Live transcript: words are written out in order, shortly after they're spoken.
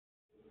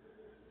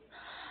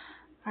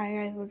Hi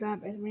guys, what's up?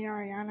 It's me,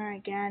 Ariana,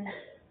 again.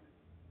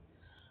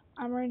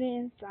 I'm already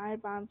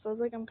inside, but it feels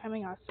like I'm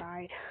coming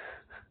outside.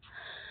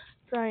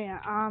 So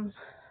yeah,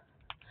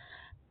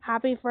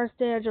 happy first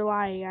day of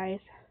July, you guys.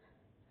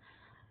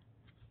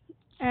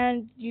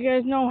 And you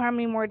guys know how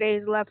many more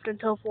days left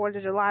until 4th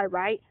of July,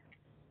 right?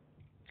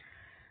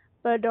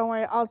 But don't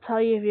worry, I'll tell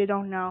you if you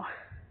don't know.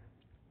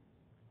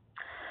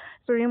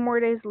 3 more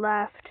days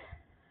left.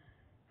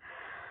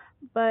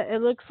 But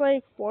it looks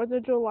like 4th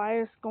of July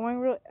is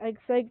going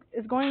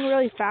it's going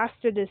really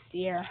faster this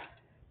year.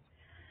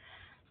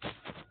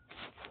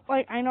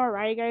 Like, I know,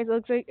 right, guys? It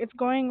looks like it's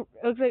going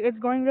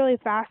really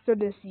faster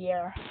this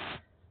year.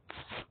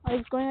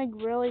 Like, it's going like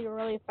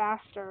really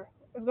faster.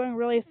 It's going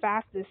really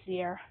fast this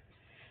year.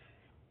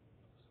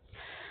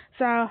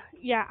 So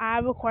yeah, I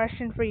have a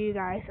question for you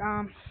guys.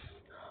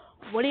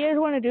 What do you guys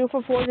want to do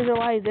for 4th of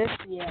July this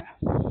year?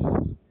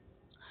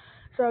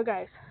 So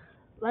guys,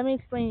 let me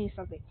explain to you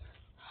something.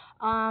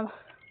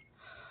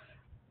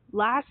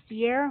 Last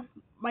year,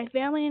 my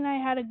family and I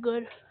had a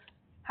good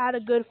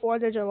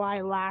 4th of July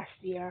last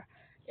year.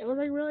 It was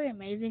like really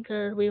amazing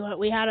because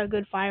we had a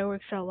good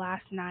fireworks show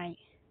last year.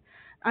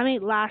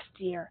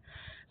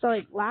 So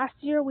like last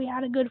year we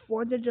had a good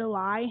 4th of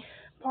July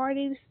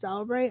party to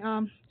celebrate.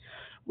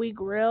 We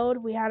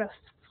grilled, we had a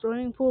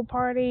swimming pool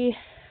party,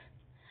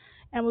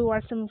 and we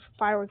watched some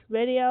fireworks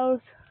videos,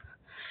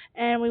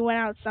 and we went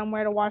out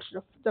somewhere to watch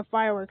the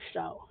fireworks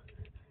show.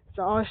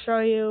 So I'll show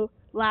you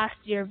last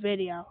year's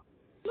video.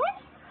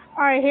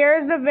 Alright,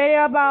 here's the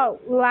video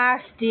about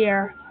last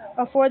year,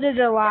 4th of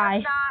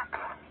July. That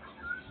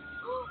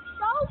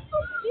was so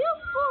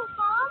beautiful,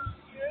 Mom.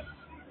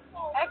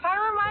 It kind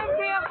of reminds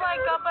me of like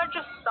a bunch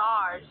of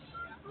stars.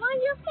 Mom,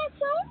 you said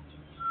so?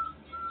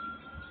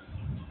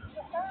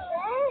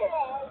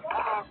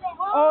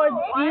 Oh,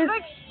 It's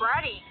like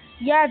spreading.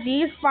 Yeah,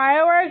 these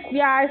fireworks,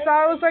 yeah, I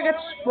saw it was like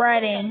it's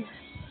spreading.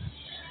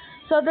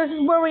 So this is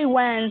where we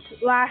went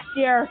last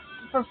year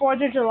for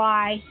 4th of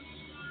July.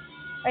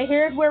 Right,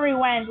 here's where we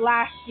went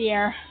last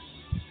year.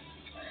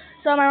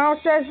 So my mom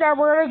says that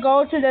we're going to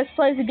go to this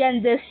place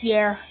again this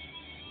year.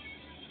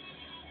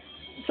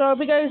 So I hope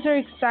you guys are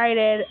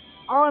excited.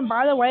 Oh, and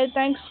by the way,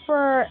 thanks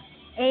for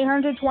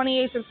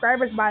 828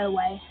 subscribers, by the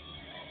way.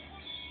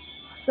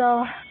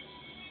 So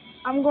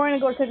I'm going to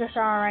go take a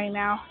shower right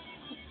now.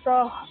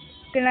 So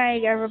good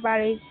night,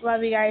 everybody.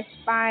 Love you guys.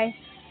 Bye.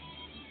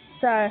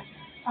 So I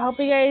hope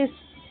you guys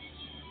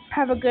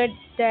have a good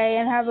day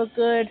and have a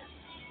good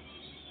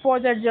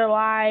 4th of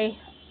July.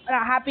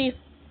 Happy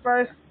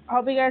first. I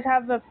hope you guys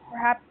have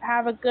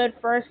a good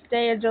first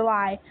day of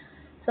July.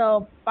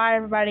 So bye,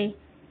 everybody.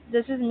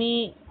 This is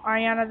me,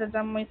 Ariana, the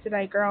Dumb Way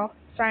Today girl,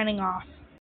 signing off.